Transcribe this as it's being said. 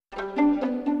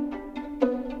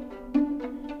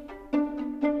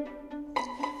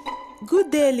Good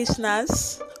day,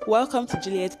 listeners. Welcome to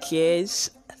Juliet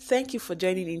Cares. Thank you for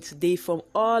joining in today from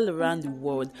all around the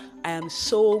world. I am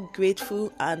so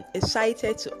grateful and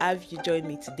excited to have you join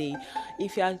me today.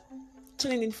 If you are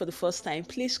tuning in for the first time,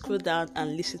 please scroll down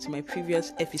and listen to my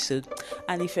previous episode.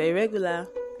 And if you're a regular,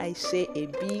 I say a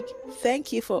big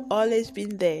thank you for always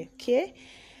being there, okay?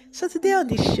 So today on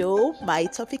the show, my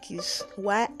topic is,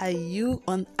 why are you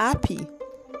unhappy?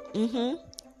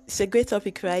 It's a great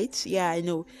topic, right? Yeah, I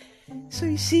know. So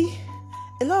you see,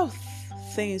 a lot of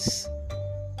things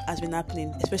has been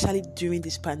happening, especially during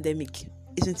this pandemic,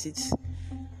 isn't it?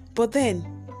 But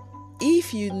then,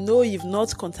 if you know you've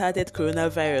not contracted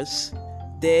coronavirus,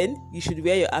 then you should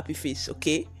wear your happy face,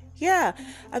 okay? Yeah,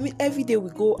 I mean, every day we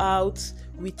go out,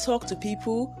 we talk to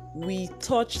people, we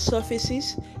touch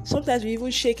surfaces, sometimes we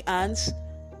even shake hands.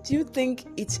 Do you think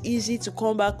it's easy to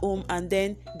come back home and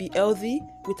then be healthy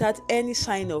without any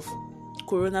sign of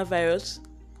coronavirus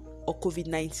or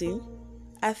COVID-19?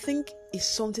 I think it's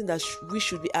something that we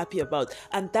should be happy about,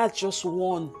 and that's just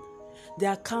one. There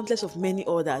are countless of many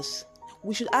others.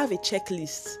 We should have a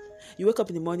checklist. You wake up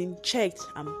in the morning, checked,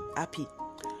 I'm happy.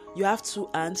 You have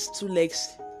 2 hands, 2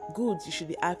 legs, good, you should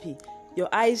be happy. Your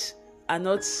eyes are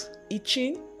not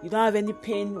itching, you don't have any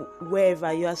pain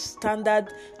wherever, you are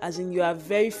standard, as in you are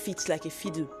very fit like a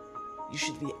fiddle, you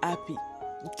should be happy.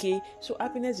 Okay, so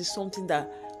happiness is something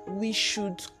that we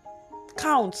should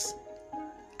count,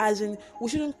 as in we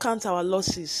shouldn't count our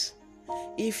losses.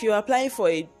 If you're applying for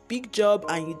a big job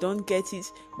and you don't get it,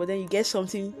 but then you get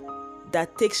something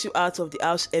that takes you out of the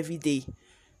house every day,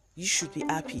 you should be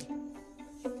happy.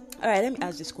 Alright, let me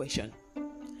ask this question.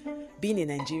 Being a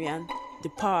Nigerian, the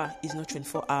power is not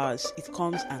 24 hours, it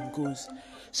comes and goes.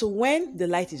 So when the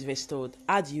light is restored,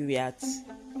 how do you react?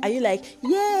 Are you like,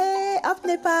 yay, up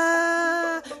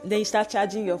NEPA? Then you start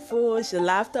charging your phones, your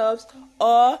laptops,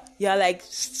 or you're like,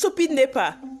 stupid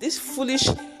NEPA, this foolish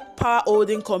power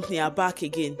holding company are back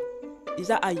again. Is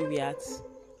that how you react?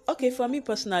 Okay, for me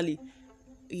personally,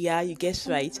 yeah, you guess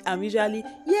right. I'm usually,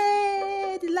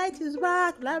 yay, the light is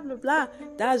back, blah, blah, blah.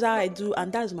 That's how I do,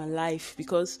 and that's my life,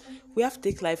 because we have to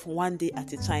take life one day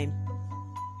at a time.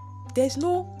 There's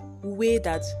no way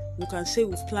that we can say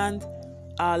we've planned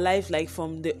our life like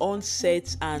from the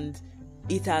onset and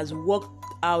it has worked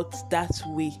out that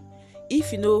way.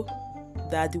 If you know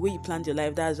that the way you planned your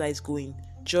life, that's how it's going,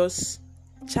 just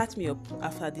chat me up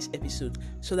after this episode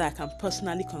so that I can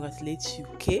personally congratulate you,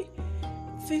 okay?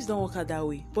 Things don't work out that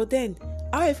way, but then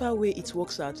however way it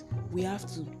works out, we have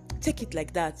to take it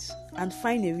like that and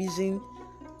find a reason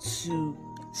to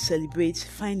celebrate,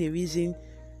 find a reason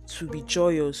to be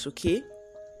joyous, okay?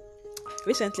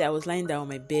 Recently I was lying down on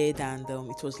my bed and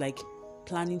it was like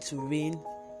planning to rain,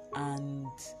 and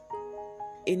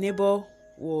a neighbor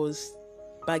was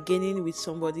bargaining with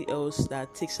somebody else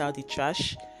that takes out the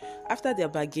trash. After their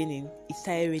bargaining, it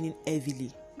started raining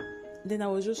heavily. Then I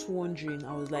was just wondering,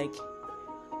 I was like,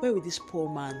 where will this poor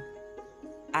man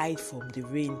hide from the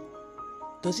rain?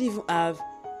 Does he even have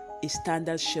a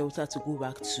standard shelter to go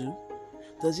back to?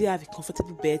 Does he have a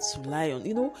comfortable bed to lie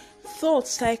on?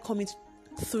 Thoughts started coming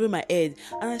through my head,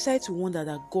 and I started to wonder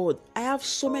that, God, I have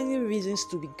so many reasons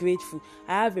to be grateful.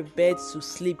 I have a bed to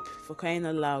sleep, for crying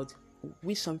out loud,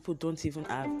 which some people don't even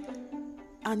have.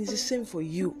 And it's the same for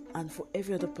you and for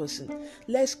every other person.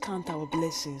 Let's count our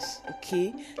blessings,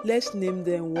 okay? Let's name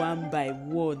them one by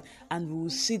one, and we will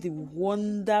see the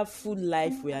wonderful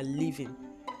life we are living,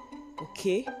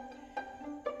 okay?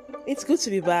 It's good to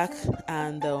be back,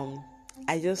 and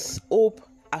I just hope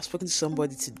I've spoken to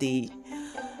somebody today.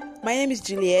 My name is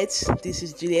Juliet. This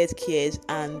is Juliet Cares,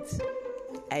 and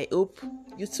I hope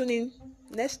you tune in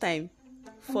next time.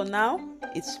 For now,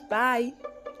 it's bye.